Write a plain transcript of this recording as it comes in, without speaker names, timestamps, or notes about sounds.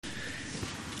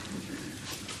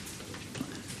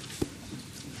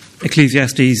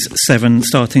Ecclesiastes 7,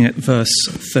 starting at verse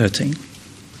 13.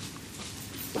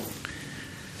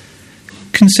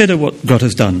 Consider what God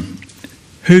has done.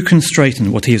 Who can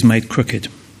straighten what he has made crooked?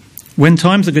 When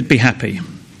times are good, be happy.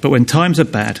 But when times are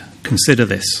bad, consider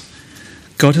this.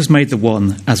 God has made the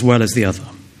one as well as the other.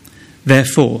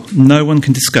 Therefore, no one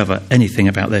can discover anything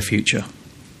about their future.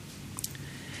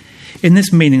 In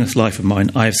this meaningless life of mine,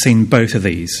 I have seen both of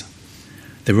these.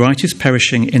 The righteous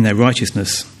perishing in their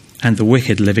righteousness, and the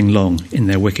wicked living long in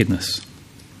their wickedness.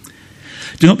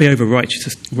 Do not be over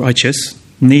righteous,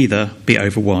 neither be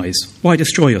over wise. Why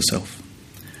destroy yourself?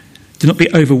 Do not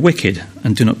be over wicked,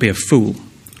 and do not be a fool.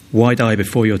 Why die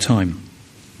before your time?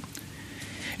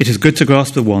 It is good to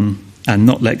grasp the one and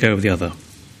not let go of the other.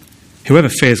 Whoever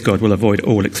fears God will avoid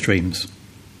all extremes.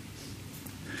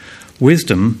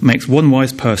 Wisdom makes one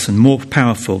wise person more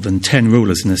powerful than 10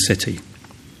 rulers in a city.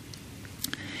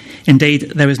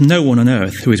 Indeed, there is no one on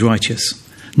earth who is righteous,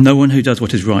 no one who does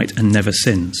what is right and never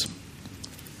sins.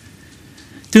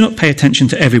 Do not pay attention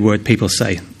to every word people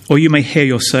say, or you may hear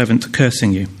your servant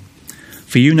cursing you.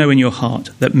 For you know in your heart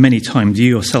that many times you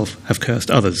yourself have cursed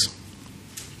others.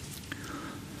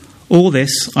 All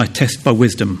this I tested by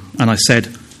wisdom, and I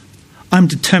said, I am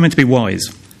determined to be wise,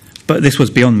 but this was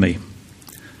beyond me.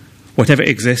 Whatever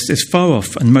exists is far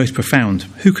off and most profound.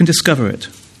 Who can discover it?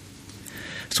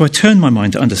 So I turned my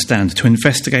mind to understand, to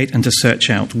investigate and to search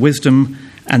out wisdom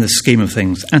and the scheme of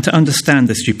things, and to understand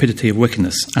the stupidity of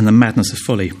wickedness and the madness of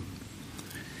folly.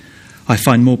 I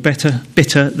find more bitter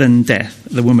than death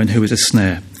the woman who is a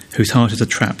snare, whose heart is a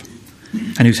trap,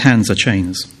 and whose hands are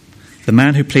chains. The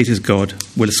man who pleases God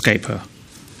will escape her,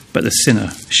 but the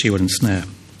sinner she will ensnare.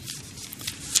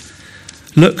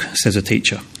 Look, says a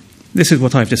teacher, this is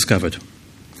what I've discovered.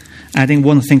 Adding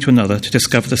one thing to another to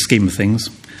discover the scheme of things,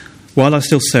 while I was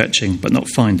still searching but not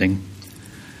finding,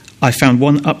 I found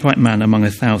one upright man among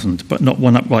 1,000, but not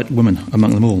one upright woman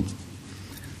among them all.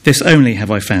 This only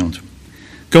have I found.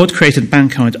 God created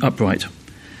mankind upright,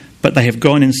 but they have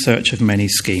gone in search of many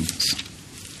schemes.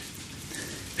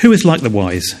 Who is like the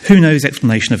wise? Who knows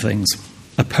explanation of things?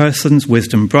 A person's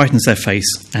wisdom brightens their face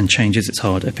and changes its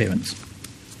hard appearance.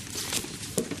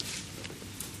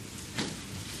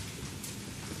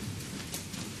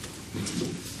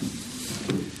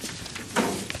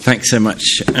 Thanks so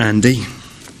much, Andy.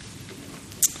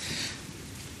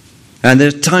 And there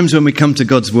are times when we come to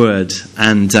God's Word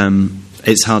and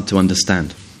it's hard to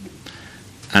understand.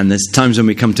 And there's times when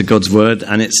we come to God's Word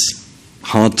and it's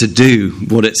hard to do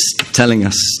what it's telling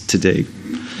us to do.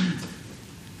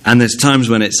 And there's times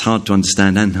when it's hard to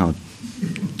understand and hard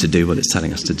to do what it's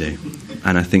telling us to do.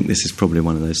 And I think this is probably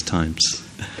one of those times.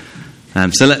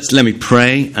 So let me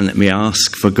pray and let me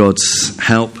ask for God's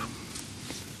help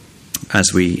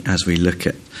as we look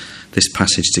at this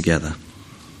passage together.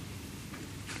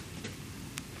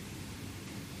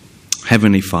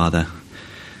 Heavenly Father,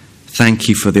 thank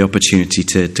you for the opportunity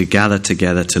to gather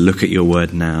together to look at your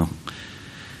word now.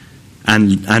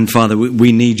 And Father,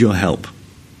 we need your help.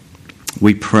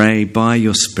 We pray by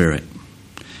your Spirit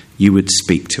you would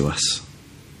speak to us.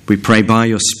 We pray by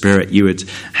your Spirit you would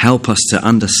help us to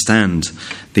understand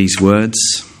these words,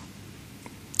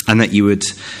 and that you would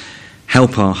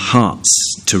help our hearts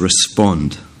to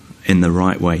respond in the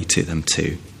right way to them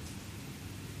too.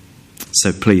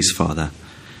 So please, Father,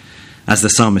 as the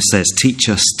psalmist says, teach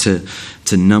us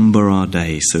to number our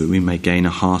days so that we may gain a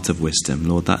heart of wisdom.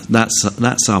 Lord,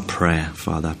 that's our prayer,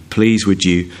 Father. Please would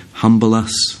you humble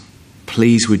us.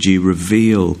 Please would you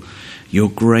reveal your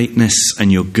greatness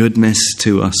and your goodness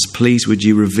to us. Please would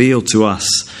you reveal to us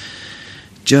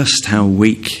just how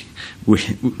weak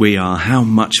we are, how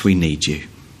much we need you.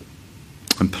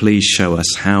 And please show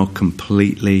us how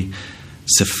completely,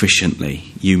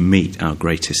 sufficiently you meet our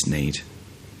greatest need.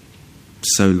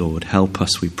 So, Lord, help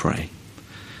us, we pray.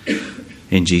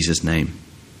 In Jesus' name,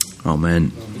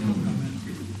 amen.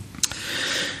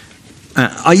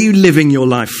 Are you living your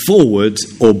life forward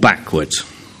or backward?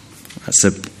 That's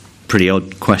a pretty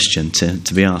odd question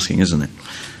to be asking, isn't it?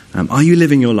 Are you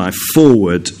living your life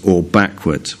forward or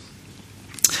backward?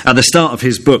 At the start of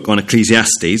his book on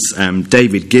Ecclesiastes,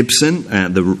 David Gibson,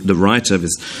 the writer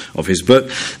of his book,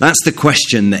 that's the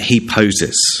question that he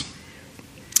poses.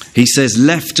 He says,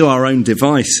 left to our own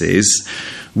devices,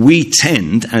 we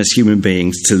tend, as human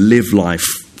beings, to live life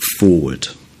forward.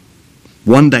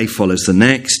 One day follows the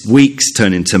next, weeks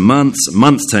turn into months,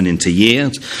 months turn into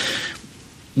years.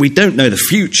 We don't know the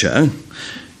future,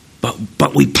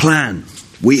 but we plan,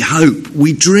 we hope,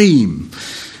 we dream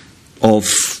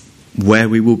of where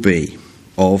we will be,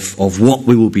 of what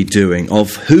we will be doing,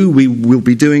 of who we will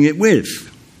be doing it with.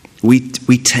 We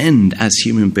tend, as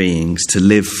human beings, to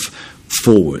live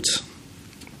forward.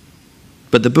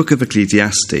 But the book of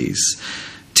Ecclesiastes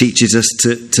teaches us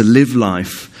to live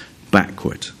life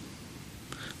backward,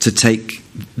 to take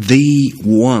the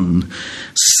one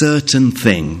certain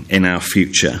thing in our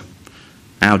future,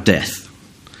 our death,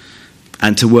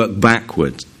 and to work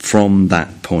backward from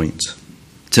that point,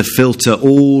 to filter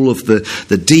all of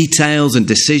the details and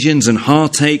decisions and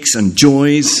heartaches and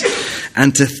joys,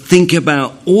 and to think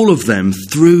about all of them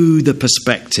through the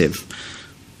perspective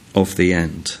of the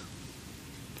end.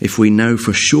 If we know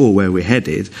for sure where we're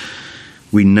headed,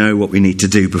 we know what we need to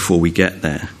do before we get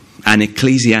there. And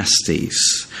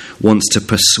Ecclesiastes wants to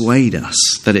persuade us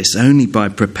that it's only by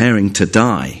preparing to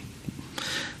die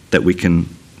that we can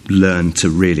learn to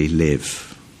really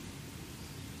live.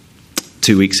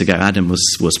 2 weeks ago, Adam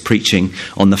was preaching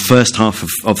on the first half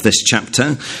of this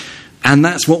chapter, and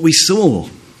that's what we saw,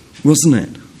 wasn't it?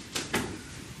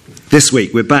 This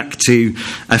week, we're back to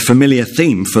a familiar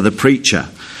theme for the preacher: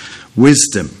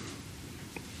 wisdom,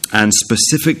 and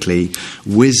specifically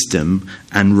wisdom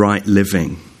and right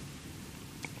living.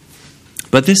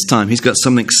 But this time he's got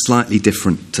something slightly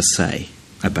different to say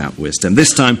about wisdom.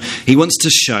 This time he wants to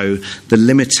show the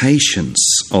limitations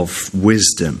of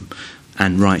wisdom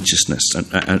and righteousness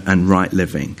and right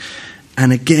living.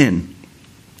 And again,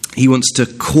 he wants to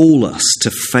call us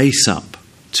to face up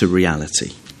to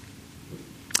reality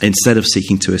instead of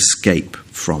seeking to escape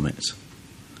from it.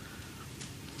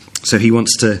 So he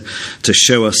wants to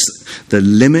show us the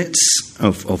limits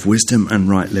of wisdom and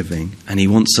right living, and he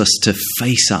wants us to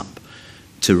face up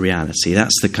to reality.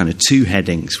 That's the kind of two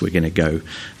headings we're going to go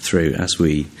through as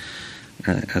we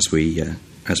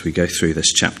go through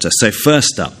this chapter. So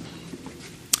first up,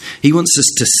 he wants us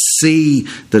to see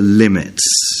the limits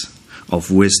of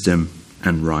wisdom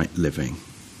and right living.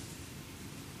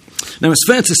 Now, it's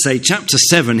fair to say chapter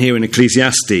 7 here in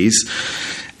Ecclesiastes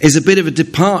is a bit of a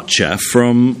departure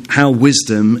from how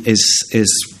wisdom is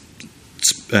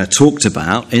talked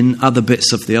about in other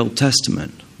bits of the Old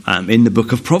Testament. In the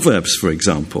book of Proverbs, for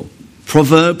example.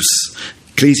 Proverbs,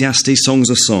 Ecclesiastes, Songs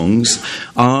of Songs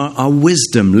are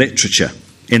wisdom literature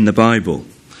in the Bible.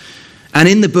 And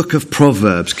in the book of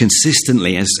Proverbs,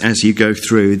 consistently, as you go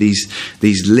through these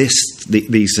lists,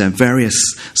 these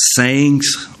various sayings,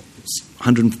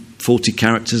 140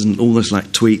 characters and almost like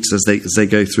tweets as they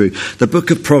go through. The book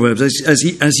of Proverbs, as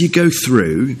you go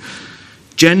through,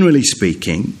 generally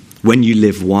speaking, when you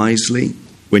live wisely,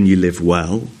 when you live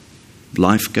well,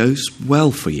 life goes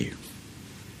well for you.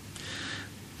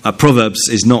 Proverbs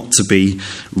is not to be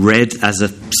read as a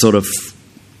sort of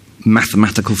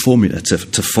mathematical formula to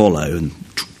follow and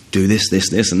do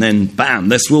this, and then bam,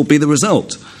 this will be the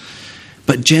result.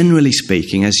 But generally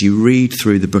speaking, as you read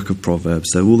through the book of Proverbs,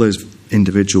 there are all those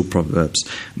individual proverbs,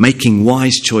 making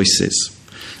wise choices,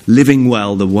 living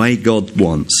well the way God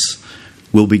wants,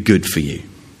 will be good for you.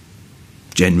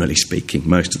 Generally speaking,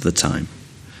 most of the time.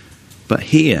 But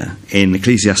here in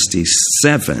Ecclesiastes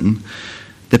 7,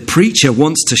 the preacher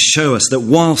wants to show us that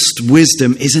whilst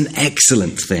wisdom is an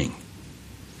excellent thing,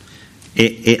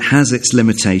 it has its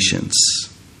limitations.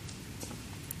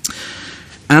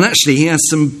 And actually, he has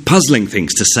some puzzling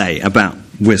things to say about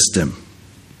wisdom.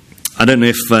 I don't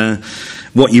know if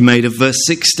what you made of verse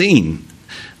 16,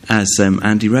 as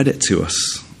Andy read it to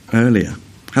us earlier.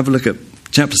 Have a look at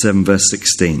chapter 7, verse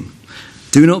 16.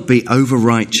 Do not be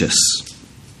over-righteous,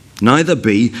 neither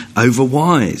be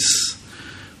over-wise.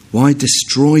 Why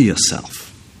destroy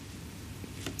yourself?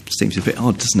 Seems a bit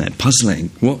odd, doesn't it? Puzzling.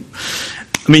 What?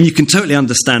 I mean, you can totally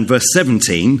understand verse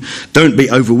 17, don't be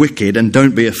over-wicked and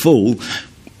don't be a fool.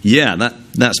 Yeah,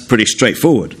 that's pretty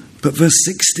straightforward. But verse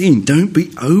 16, don't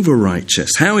be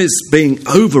over-righteous. How is being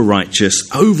over-righteous,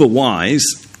 over-wise,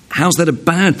 how's that a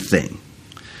bad thing?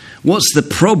 What's the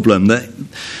problem that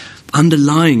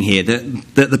underlying here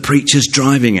that the preacher's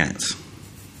driving at?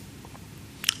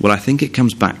 Well, I think it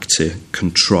comes back to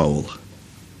control.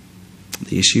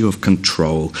 The issue of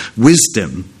control.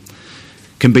 Wisdom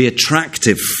can be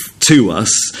attractive to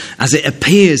us as it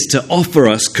appears to offer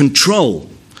us control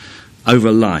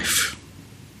over life.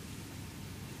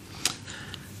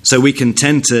 So we can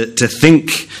tend to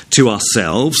think to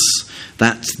ourselves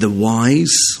that the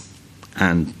wise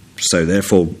and so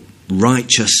therefore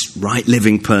righteous,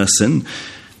 right-living person,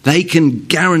 they can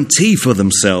guarantee for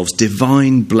themselves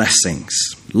divine blessings,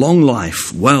 long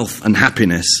life, wealth and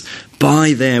happiness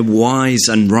by their wise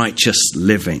and righteous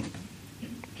living.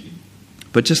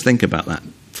 But just think about that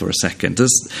for a second.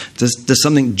 Does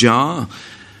something jar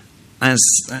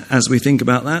as we think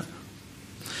about that?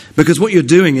 Because what you're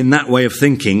doing in that way of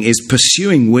thinking is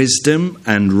pursuing wisdom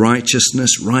and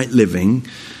righteousness, right living,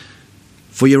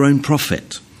 for your own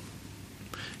profit.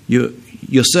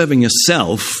 you're serving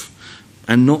yourself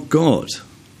and not God.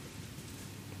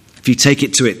 If you take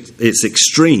it to its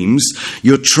extremes,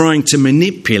 you're trying to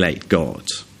manipulate God,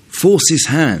 force his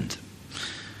hand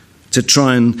to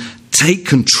try and take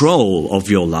control of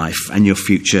your life and your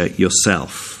future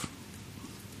yourself.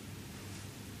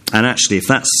 And actually, if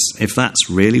that's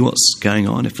really what's going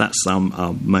on, if that's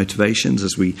our motivations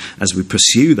as we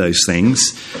pursue those things,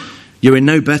 you're in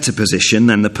no better position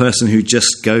than the person who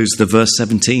just goes the verse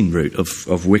 17 route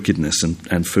of wickedness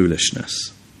and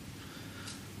foolishness.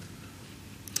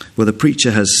 Well, the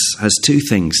preacher has two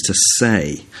things to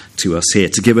say to us here,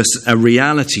 to give us a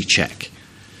reality check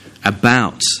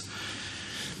about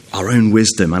our own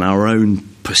wisdom and our own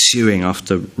pursuing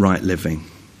after right living.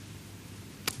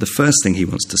 The first thing he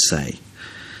wants to say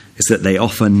is that they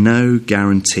offer no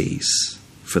guarantees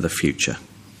for the future.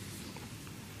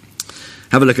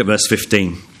 Have a look at verse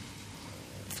 15.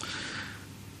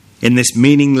 In this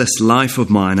meaningless life of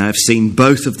mine, I have seen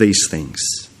both of these things,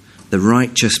 the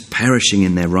righteous perishing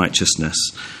in their righteousness,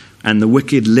 and the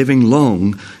wicked living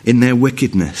long in their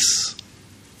wickedness.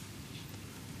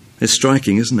 It's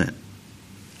striking, isn't it?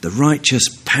 The righteous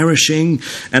perishing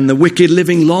and the wicked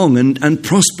living long and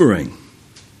prospering.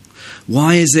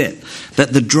 Why is it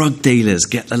that the drug dealers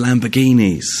get the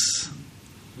Lamborghinis?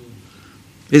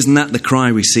 Isn't that the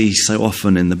cry we see so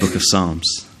often in the book of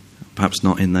Psalms? Perhaps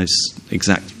not in those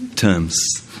exact terms,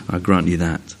 I grant you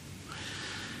that.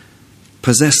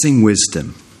 Possessing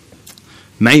wisdom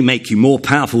may make you more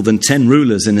powerful than 10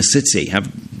 rulers in a city,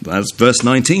 as verse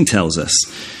 19 tells us.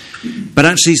 But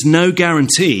actually it's no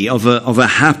guarantee of a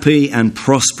happy and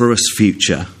prosperous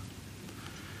future,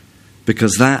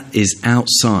 because that is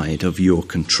outside of your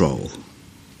control.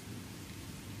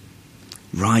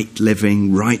 Right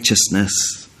living,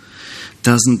 righteousness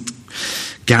doesn't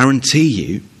guarantee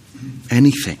you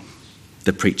anything,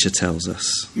 the preacher tells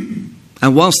us.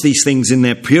 And whilst these things in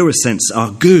their purest sense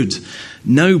are good,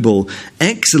 noble,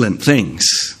 excellent things,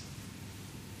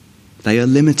 they are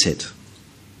limited.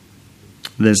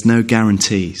 There's no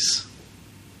guarantees.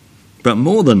 But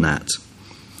more than that,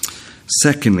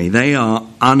 secondly, they are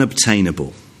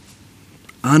unobtainable.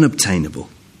 Unobtainable.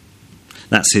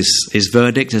 That's his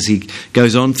verdict as he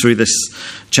goes on through this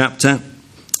chapter,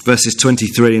 verses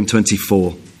 23 and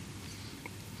 24.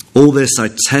 All this I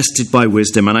tested by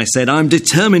wisdom, and I said, I'm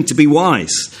determined to be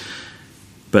wise.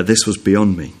 But this was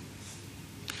beyond me.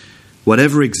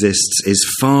 Whatever exists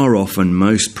is far off and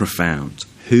most profound.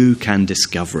 Who can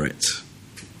discover it?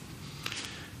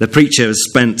 The preacher has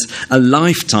spent a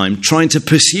lifetime trying to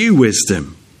pursue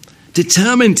wisdom,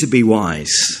 determined to be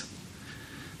wise.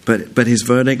 But his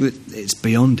verdict, it's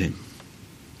beyond him.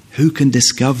 Who can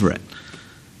discover it?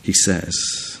 He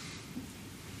says.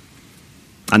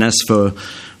 And as for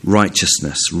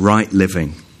righteousness, right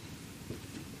living,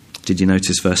 did you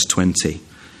notice verse 20?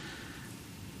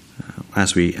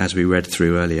 As we read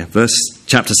through earlier.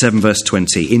 Chapter 7, verse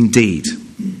 20. Indeed,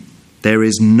 there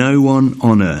is no one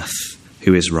on earth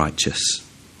who is righteous.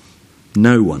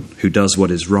 No one who does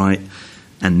what is right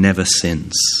and never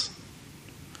sins.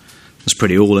 That's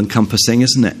pretty all-encompassing,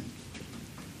 isn't it?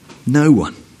 No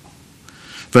one.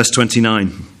 Verse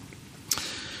 29.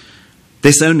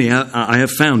 This only I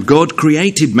have found. God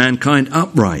created mankind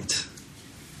upright,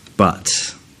 but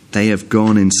they have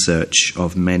gone in search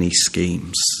of many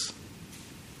schemes.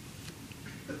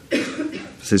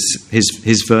 This is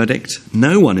his verdict.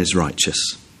 No one is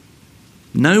righteous.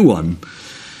 No one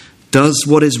does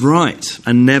what is right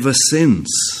and never sins.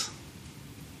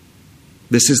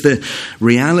 This is the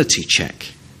reality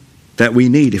check that we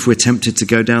need if we're tempted to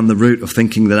go down the route of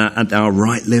thinking that our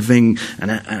right living and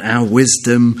our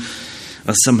wisdom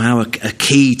are somehow a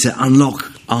key to unlock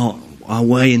our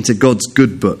way into God's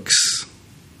good books.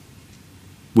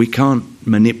 We can't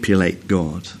manipulate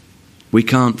God. We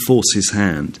can't force his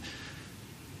hand.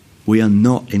 We are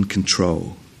not in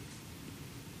control.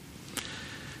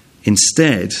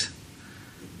 Instead,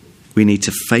 we need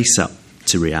to face up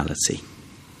to reality.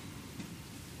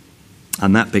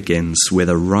 And that begins with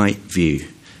a right view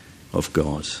of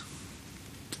God.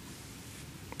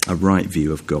 A right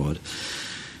view of God.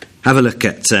 Have a look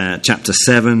at chapter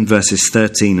 7, verses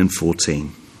 13 and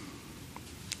 14.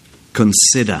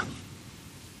 Consider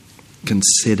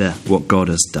what God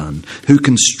has done. Who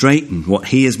can straighten what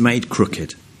he has made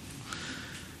crooked?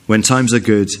 When times are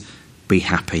good, be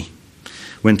happy.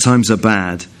 When times are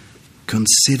bad,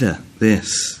 consider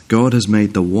this. God has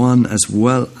made the one as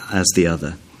well as the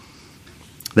other.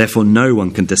 Therefore, no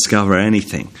one can discover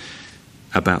anything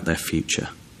about their future.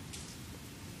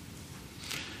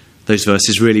 Those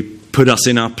verses really put us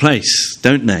in our place,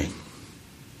 don't they?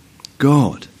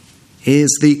 God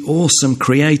is the awesome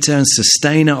creator and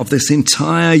sustainer of this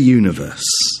entire universe.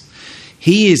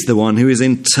 He is the one who is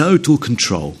in total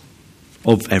control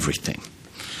of everything.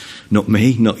 Not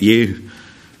me, not you.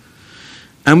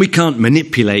 And we can't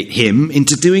manipulate him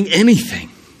into doing anything.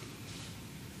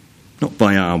 Not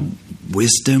by our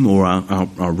wisdom or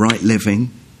our right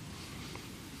living.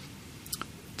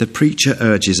 The preacher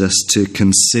urges us to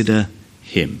consider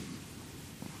him.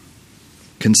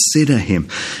 Consider him.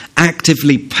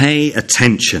 Actively pay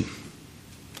attention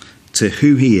to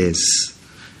who he is,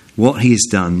 what he has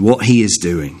done, what he is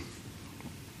doing.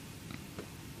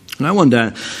 And I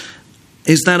wonder,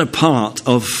 is that a part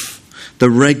of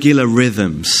the regular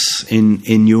rhythms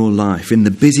in your life, in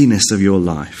the busyness of your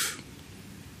life?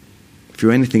 If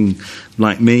you're anything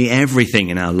like me, everything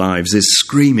in our lives is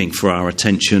screaming for our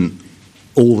attention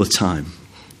all the time.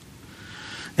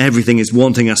 Everything is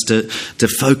wanting us to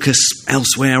focus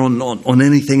elsewhere on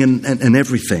anything and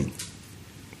everything.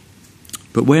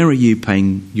 But where are you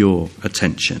paying your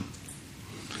attention?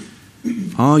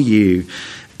 Are you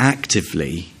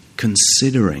actively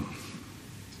considering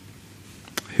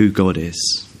who God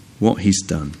is, what he's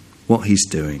done, what he's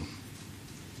doing?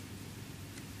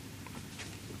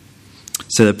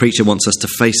 So the preacher wants us to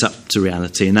face up to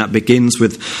reality, and that begins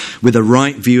with a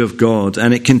right view of God,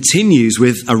 and it continues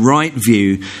with a right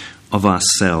view of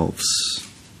ourselves.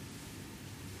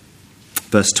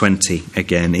 Verse 20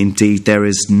 again, indeed there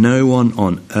is no one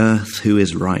on earth who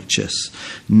is righteous,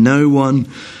 no one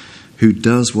who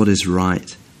does what is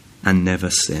right and never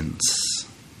sins.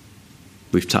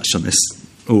 We've touched on this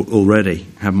already,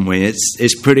 haven't we?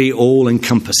 It's pretty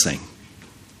all-encompassing.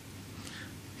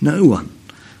 No one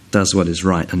does what is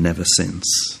right and never sins.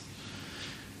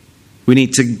 We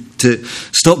need to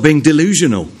stop being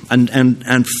delusional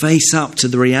and face up to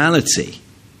the reality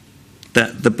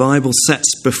that the Bible sets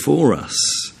before us,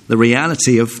 the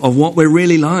reality of what we're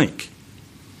really like.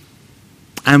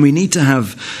 And we need to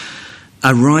have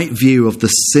a right view of the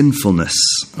sinfulness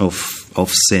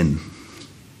of sin.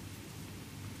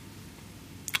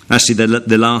 Actually,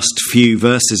 the last few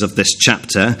verses of this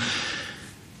chapter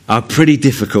are pretty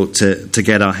difficult to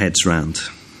get our heads round.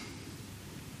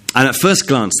 And at first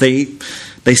glance,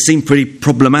 they seem pretty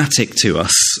problematic to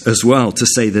us as well, to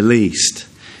say the least.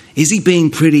 Is he being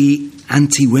pretty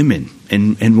anti-women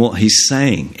in what he's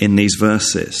saying in these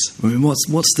verses? I mean,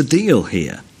 what's the deal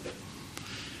here?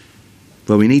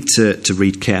 Well, we need to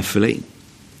read carefully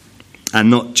and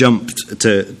not jump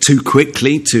too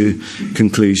quickly to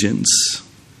conclusions.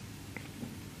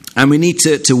 And we need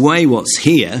to weigh what's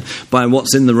here by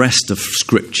what's in the rest of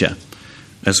Scripture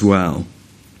as well.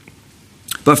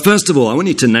 But first of all, I want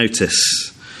you to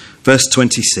notice verse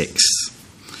 26,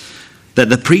 that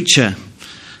the preacher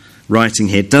writing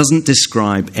here doesn't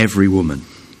describe every woman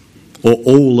or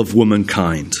all of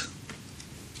womankind.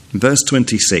 In verse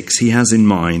 26, he has in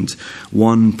mind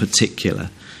one particular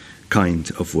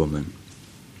kind of woman.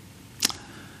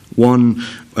 One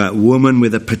woman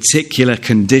with a particular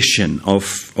condition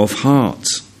of heart,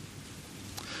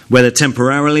 whether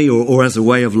temporarily or as a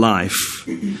way of life.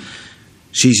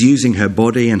 She's using her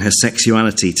body and her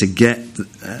sexuality to get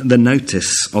the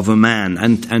notice of a man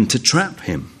and to trap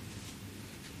him.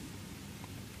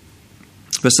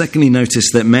 But secondly,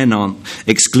 notice that men aren't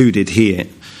excluded here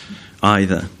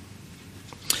either.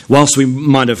 Whilst we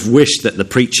might have wished that the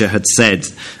preacher had said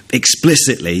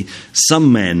explicitly,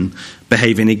 some men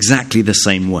behave in exactly the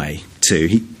same way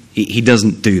too. He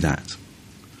doesn't do that.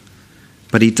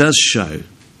 But he does show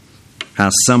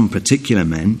how some particular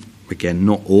men, again,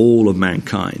 not all of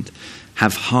mankind,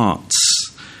 have hearts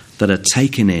that are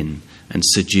taken in and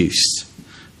seduced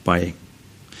by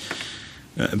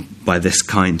this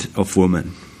kind of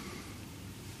woman.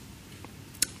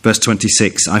 Verse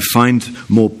 26, I find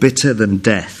more bitter than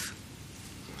death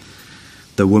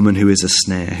the woman who is a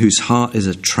snare, whose heart is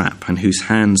a trap, and whose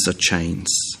hands are chains.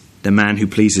 The man who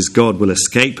pleases God will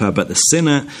escape her, but the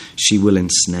sinner she will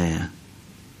ensnare.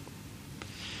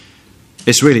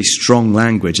 It's really strong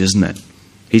language, isn't it?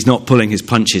 He's not pulling his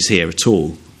punches here at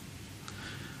all.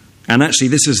 And actually,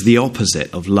 this is the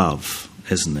opposite of love,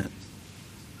 isn't it?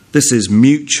 This is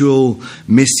mutual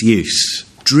misuse,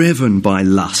 driven by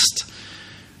lust,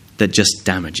 that just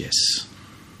damages.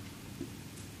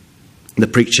 The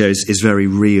preacher is very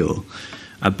real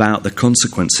about the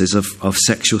consequences of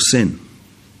sexual sin.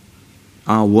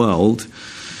 Our world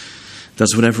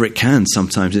does whatever it can,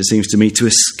 sometimes it seems to me, to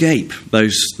escape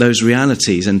those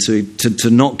realities and to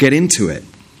not get into it.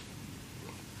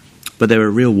 But there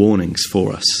are real warnings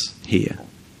for us here.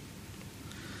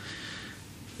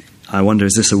 I wonder,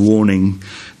 is this a warning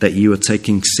that you are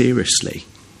taking seriously?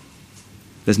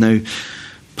 There's no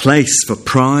place for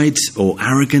pride or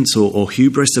arrogance or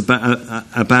hubris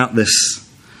about this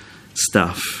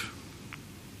stuff.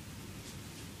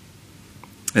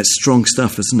 It's strong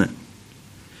stuff, isn't it?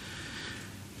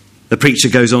 The preacher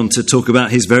goes on to talk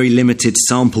about his very limited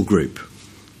sample group.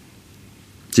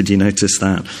 Did you notice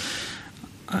that?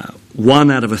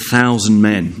 1 out of 1,000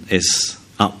 men is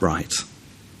upright,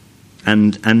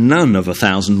 and none of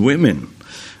 1,000 women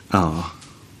are.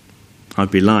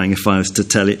 I'd be lying if I was to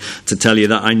tell you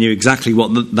that I knew exactly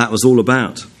what that was all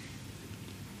about.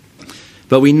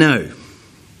 But we know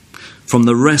from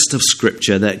the rest of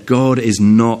Scripture that God is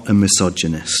not a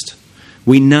misogynist.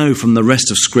 We know from the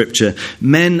rest of Scripture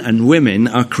men and women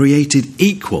are created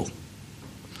equal.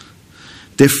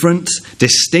 Different,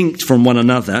 distinct from one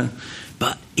another,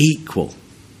 but equal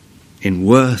in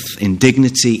worth, in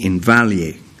dignity, in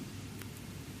value.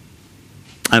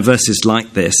 And verses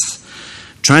like this,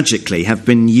 tragically, have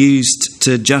been used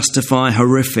to justify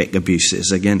horrific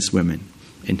abuses against women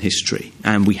in history,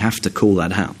 and we have to call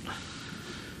that out.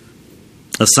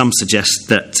 Some suggest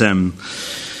that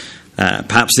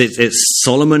perhaps it's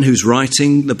Solomon who's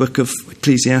writing the book of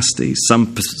Ecclesiastes.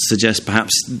 Some suggest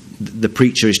perhaps the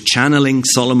preacher is channeling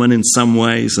Solomon in some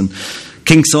ways. And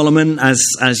King Solomon, as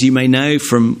you may know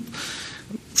from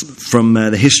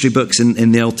the history books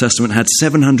in the Old Testament, had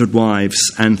 700 wives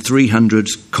and 300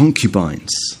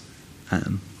 concubines.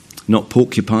 Not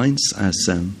porcupines, as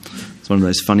it's one of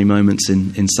those funny moments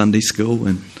in Sunday school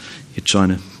when you're trying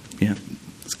to,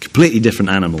 it's a completely different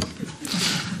animal.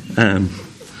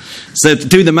 So to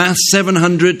do the math,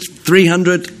 700,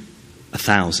 300,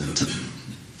 1,000.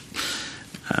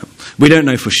 We don't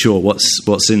know for sure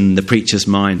what's in the preacher's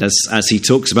mind as he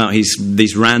talks about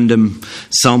these random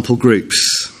sample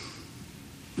groups.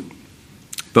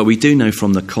 But we do know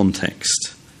from the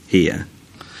context here,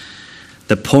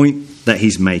 the point that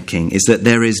he's making is that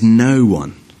there is no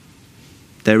one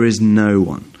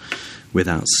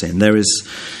without sin.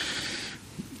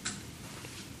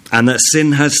 And that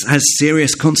sin has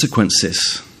serious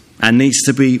consequences and needs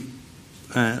to be,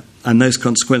 and those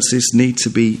consequences need to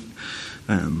be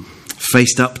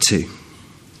faced up to.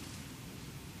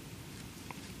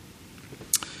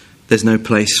 There's no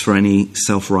place for any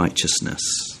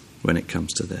self-righteousness when it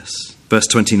comes to this. Verse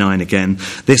 29 again,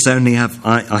 this only have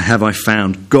I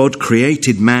found, God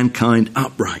created mankind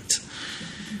upright,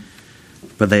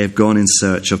 but they have gone in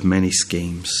search of many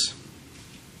schemes.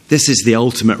 This is the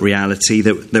ultimate reality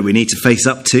that we need to face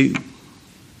up to.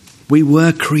 We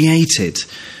were created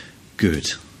good,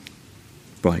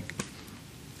 right?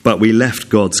 But we left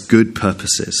God's good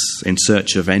purposes in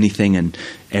search of anything and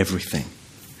everything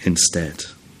instead.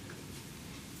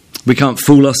 We can't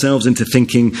fool ourselves into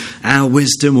thinking our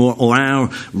wisdom or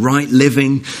our right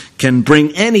living can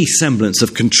bring any semblance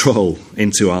of control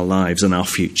into our lives and our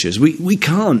futures. We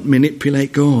can't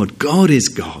manipulate God. God is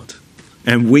God,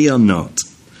 and we are not.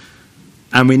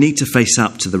 And we need to face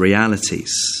up to the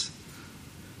realities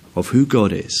of who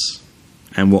God is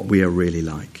and what we are really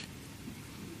like.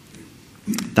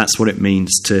 That's what it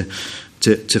means to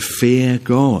fear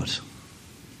God.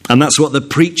 And that's what the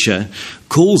preacher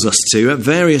calls us to at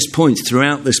various points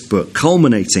throughout this book,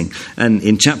 culminating and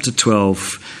in chapter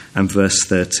 12 and verse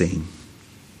 13.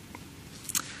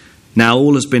 Now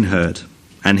all has been heard,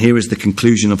 and here is the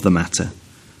conclusion of the matter.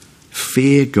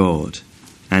 Fear God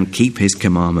and keep his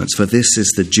commandments, for this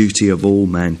is the duty of all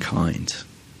mankind.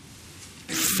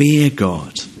 Fear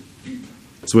God.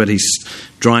 That's what he's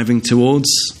driving towards.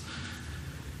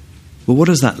 Well, what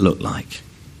does that look like?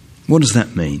 What does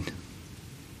that mean?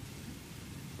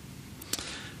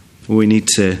 Well, we need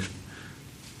to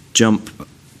jump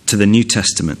to the New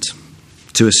Testament,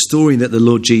 to a story that the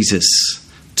Lord Jesus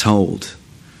told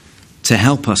to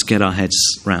help us get our heads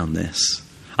around this.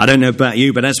 I don't know about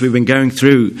you, but as we've been going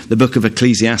through the book of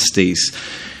Ecclesiastes,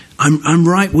 I'm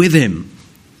right with him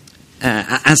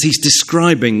as he's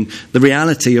describing the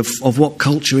reality of what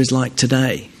culture is like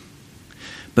today.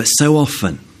 But so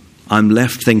often I'm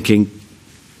left thinking,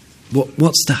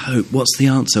 what's the hope? What's the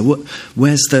answer?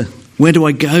 Where do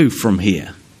I go from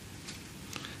here?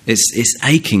 It's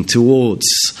aching towards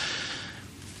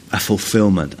a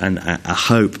fulfillment and a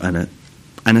hope and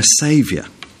a saviour.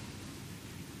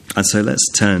 And so let's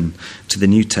turn to the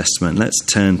New Testament. Let's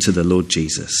turn to the Lord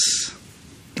Jesus,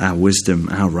 our wisdom,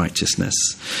 our righteousness.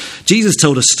 Jesus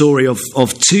told a story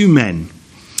of two men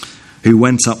who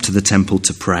went up to the temple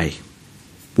to pray.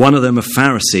 One of them a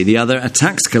Pharisee, the other a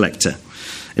tax collector.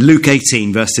 In Luke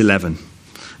 18, verse 11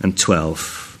 and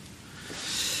 12.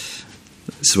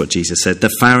 This is what Jesus said.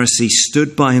 The Pharisee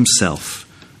stood by himself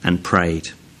and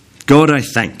prayed, God, I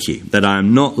thank you that I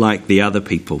am not like the other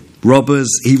people, robbers,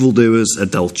 evildoers,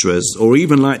 adulterers, or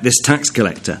even like this tax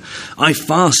collector. I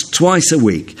fast twice a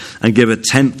week and give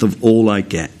 1/10 of all I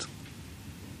get.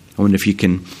 I wonder if you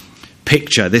can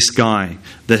picture this guy,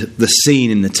 the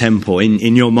scene in the temple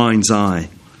in your mind's eye.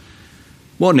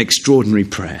 What an extraordinary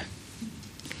prayer.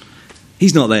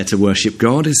 He's not there to worship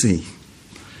God, is he?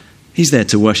 He's there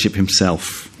to worship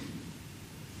himself.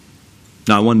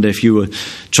 Now, I wonder if you were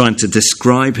trying to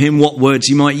describe him, what words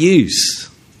you might use.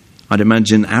 I'd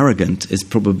imagine arrogant is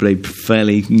probably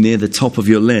fairly near the top of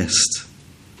your list.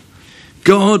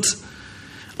 God,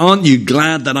 aren't you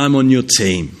glad that I'm on your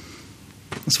team?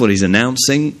 That's what he's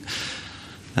announcing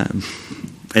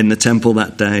in the temple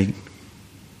that day.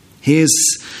 Here's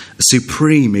a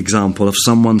supreme example of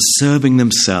someone serving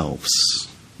themselves,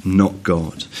 not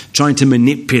God, trying to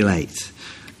manipulate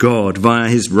God via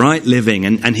his right living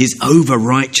and his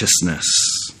over-righteousness.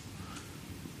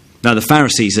 Now, the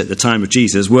Pharisees at the time of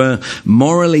Jesus were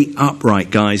morally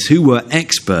upright guys who were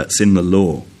experts in the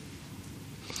law.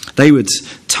 They would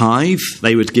tithe,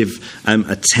 they would give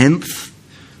 1/10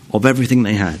 of everything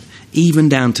they had, even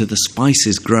down to the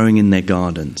spices growing in their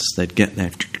gardens. They'd get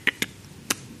there.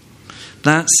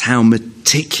 That's how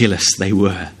meticulous they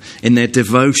were in their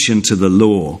devotion to the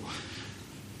law.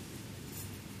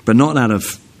 But not out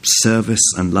of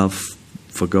service and love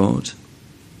for God,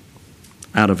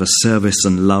 out of a service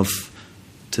and love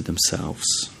to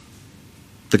themselves.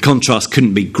 The contrast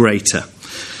couldn't be greater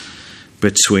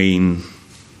between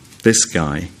this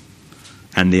guy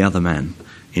and the other man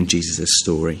in Jesus'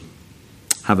 story.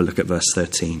 Have a look at verse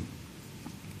 13.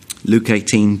 Luke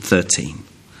 18:13.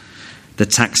 The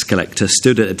tax collector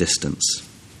stood at a distance.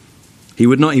 He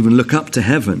would not even look up to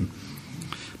heaven,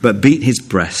 but beat his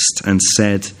breast and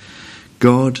said,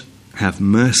 God, have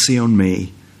mercy on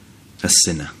me, a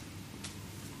sinner.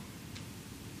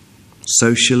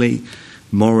 Socially,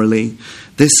 morally,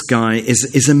 this guy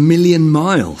is a million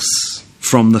miles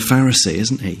from the Pharisee,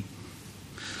 isn't he?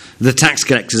 The tax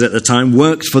collectors at the time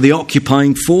worked for the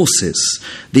occupying forces,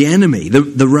 the enemy,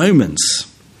 the Romans.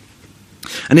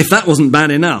 And if that wasn't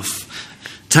bad enough,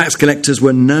 tax collectors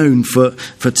were known for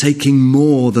taking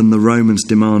more than the Romans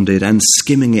demanded and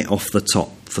skimming it off the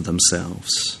top for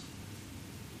themselves.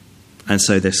 And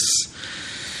so this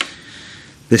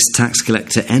tax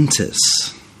collector enters,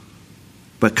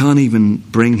 but can't even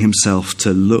bring himself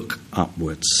to look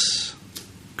upwards.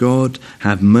 God,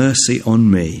 have mercy on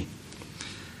me,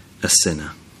 a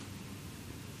sinner.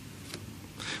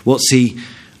 What's he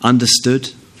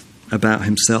understood about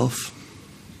himself?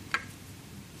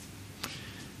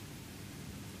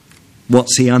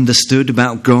 What's he understood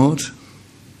about God?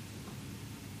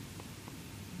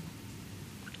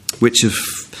 Which of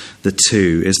the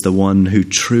two is the one who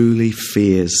truly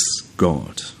fears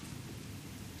God?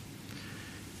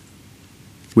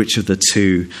 Which of the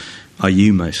two are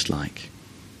you most like?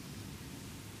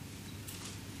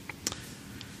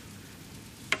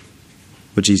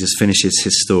 Well, Jesus finishes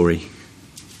his story.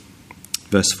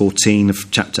 Verse 14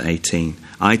 of chapter 18.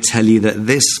 I tell you that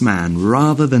this man,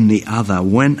 rather than the other,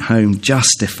 went home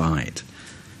justified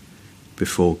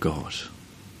before God.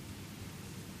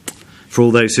 For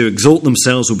all those who exalt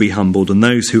themselves will be humbled, and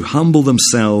those who humble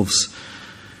themselves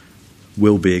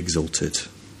will be exalted.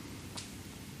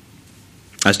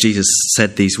 As Jesus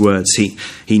said these words,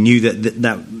 he knew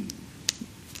that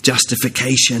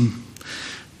justification,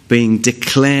 being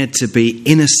declared to be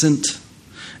innocent,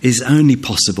 is only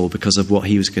possible because of what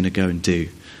he was going to go and do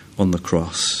on the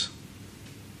cross.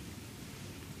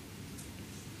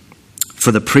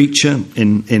 For the preacher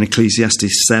in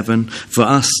Ecclesiastes 7, for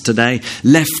us today,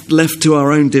 left to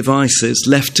our own devices,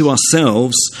 left to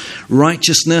ourselves,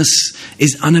 righteousness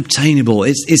is unobtainable.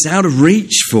 It's out of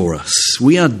reach for us.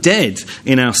 We are dead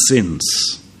in our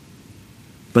sins.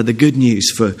 But the good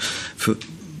news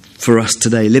for us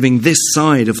today, living this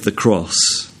side of the cross,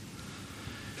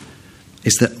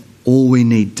 is that all we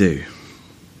need do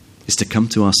is to come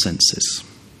to our senses.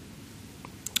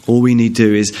 All we need to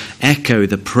do is echo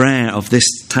the prayer of this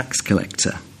tax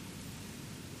collector.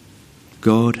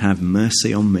 God, have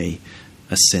mercy on me,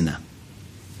 a sinner.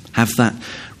 Have that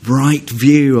right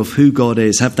view of who God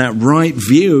is. Have that right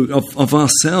view of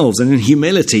ourselves. And in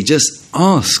humility, just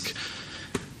ask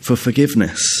for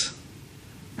forgiveness.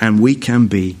 And we can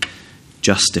be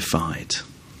justified.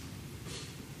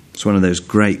 It's one of those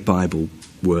great Bible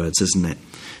words, isn't it?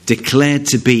 Declared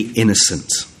to be innocent.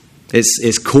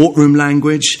 It's courtroom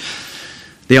language.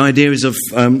 The idea is of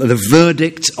the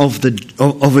verdict of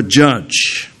a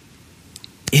judge.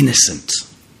 Innocent.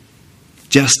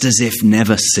 Just as if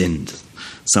never sinned.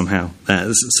 Somehow.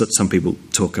 Some people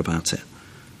talk about it.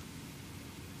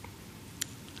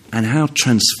 and how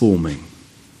transforming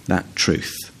that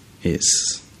truth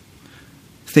is.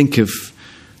 Think of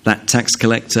that tax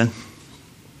collector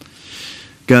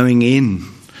going in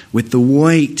with the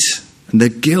weight and the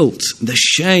guilt, the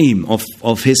shame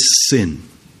of his sin,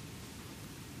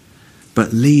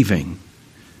 but leaving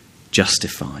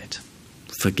justified,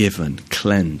 forgiven,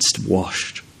 cleansed,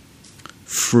 washed,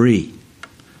 free.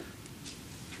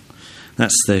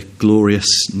 That's the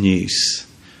glorious news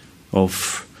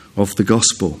of the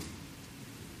gospel.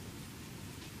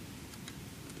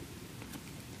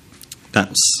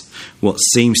 That's what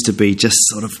seems to be just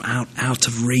sort of out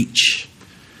of reach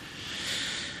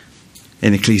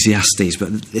in Ecclesiastes, but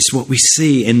it's what we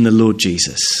see in the Lord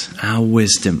Jesus, our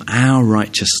wisdom, our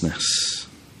righteousness.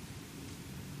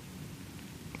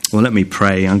 Well, let me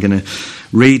pray. I'm going to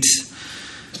read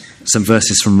some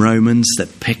verses from Romans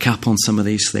that pick up on some of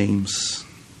these themes,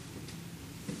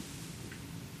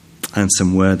 and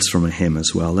some words from a hymn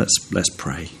as well. Let's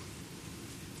pray.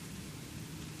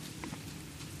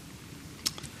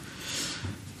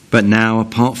 But now,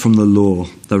 apart from the law,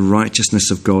 the righteousness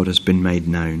of God has been made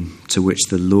known, to which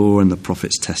the law and the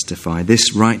prophets testify.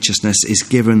 This righteousness is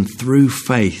given through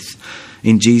faith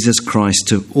in Jesus Christ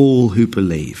to all who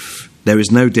believe. There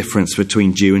is no difference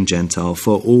between Jew and Gentile,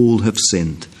 for all have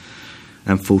sinned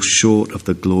and fall short of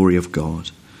the glory of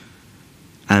God,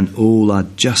 and all are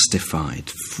justified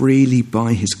freely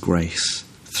by his grace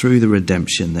through the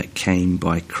redemption that came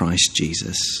by Christ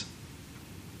Jesus.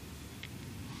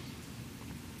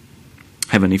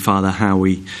 Heavenly Father, how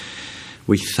we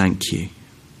thank you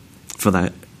for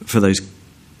those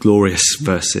glorious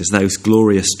verses, those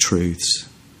glorious truths.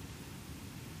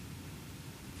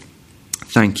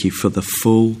 Thank you for the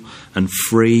full and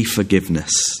free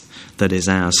forgiveness that is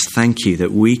ours. Thank you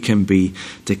that we can be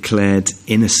declared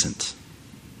innocent,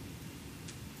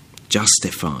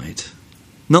 justified,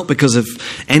 not because of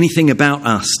anything about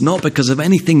us, not because of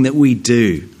anything that we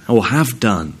do or have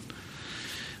done,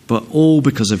 but all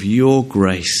because of your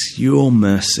grace, your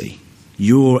mercy,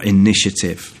 your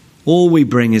initiative. All we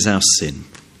bring is our sin.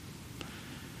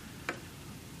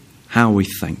 How we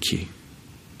thank you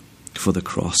for the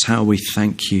cross. How we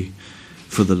thank you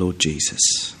for the Lord Jesus.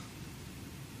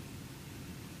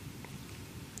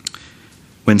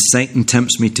 When Satan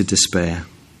tempts me to despair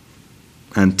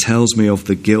and tells me of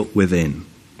the guilt within,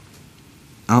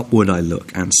 upward I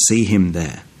look and see him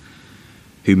there,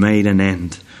 who made an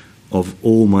end of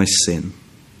all my sin.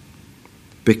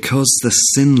 Because the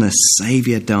sinless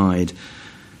Saviour died,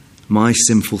 my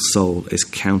sinful soul is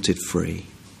counted free.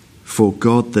 For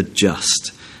God the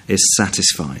just is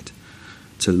satisfied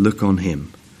to look on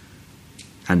him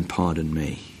and pardon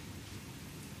me.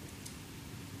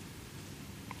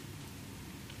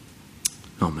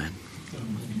 Amen.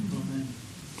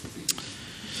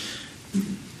 Well,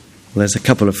 there's a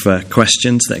couple of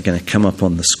questions that are going to come up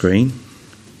on the screen.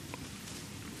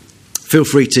 Feel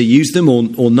free to use them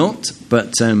or not,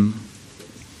 but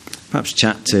perhaps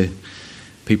chat to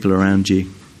people around you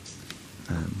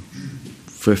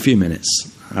for a few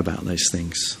minutes about those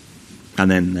things.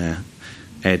 And then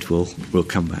Ed will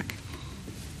come back.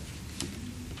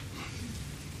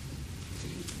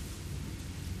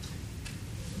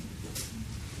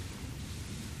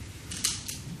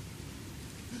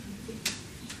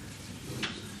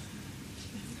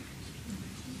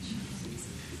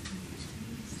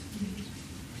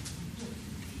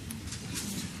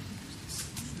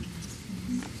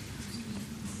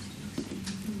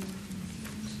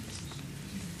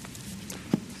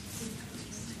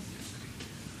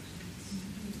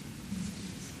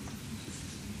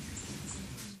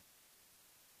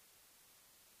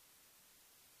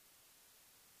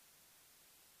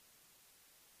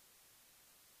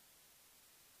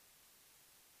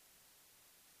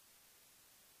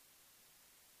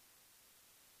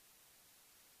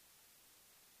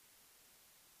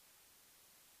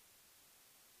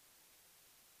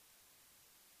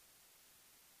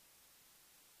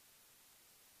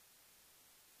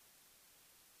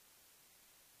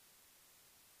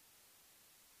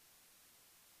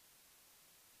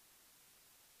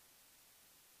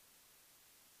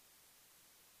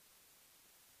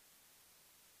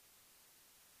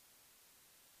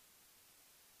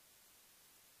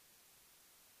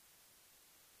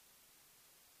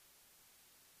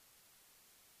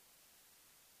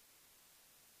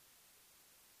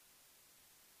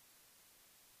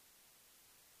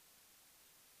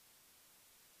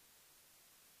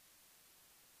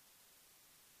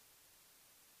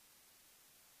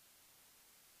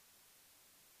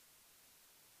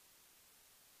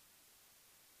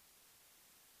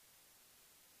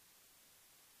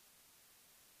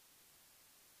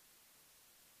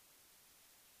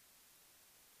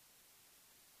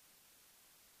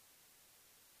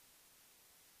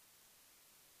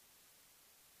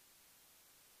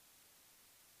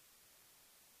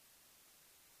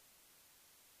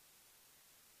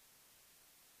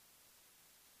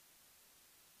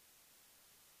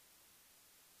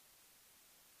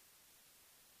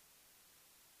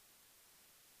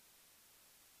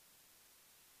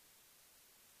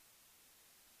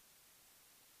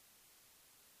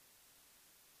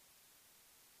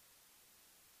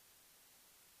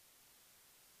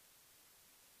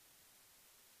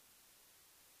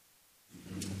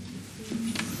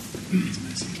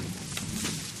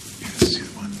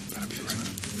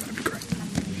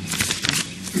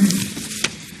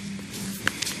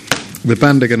 The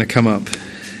band are going to come up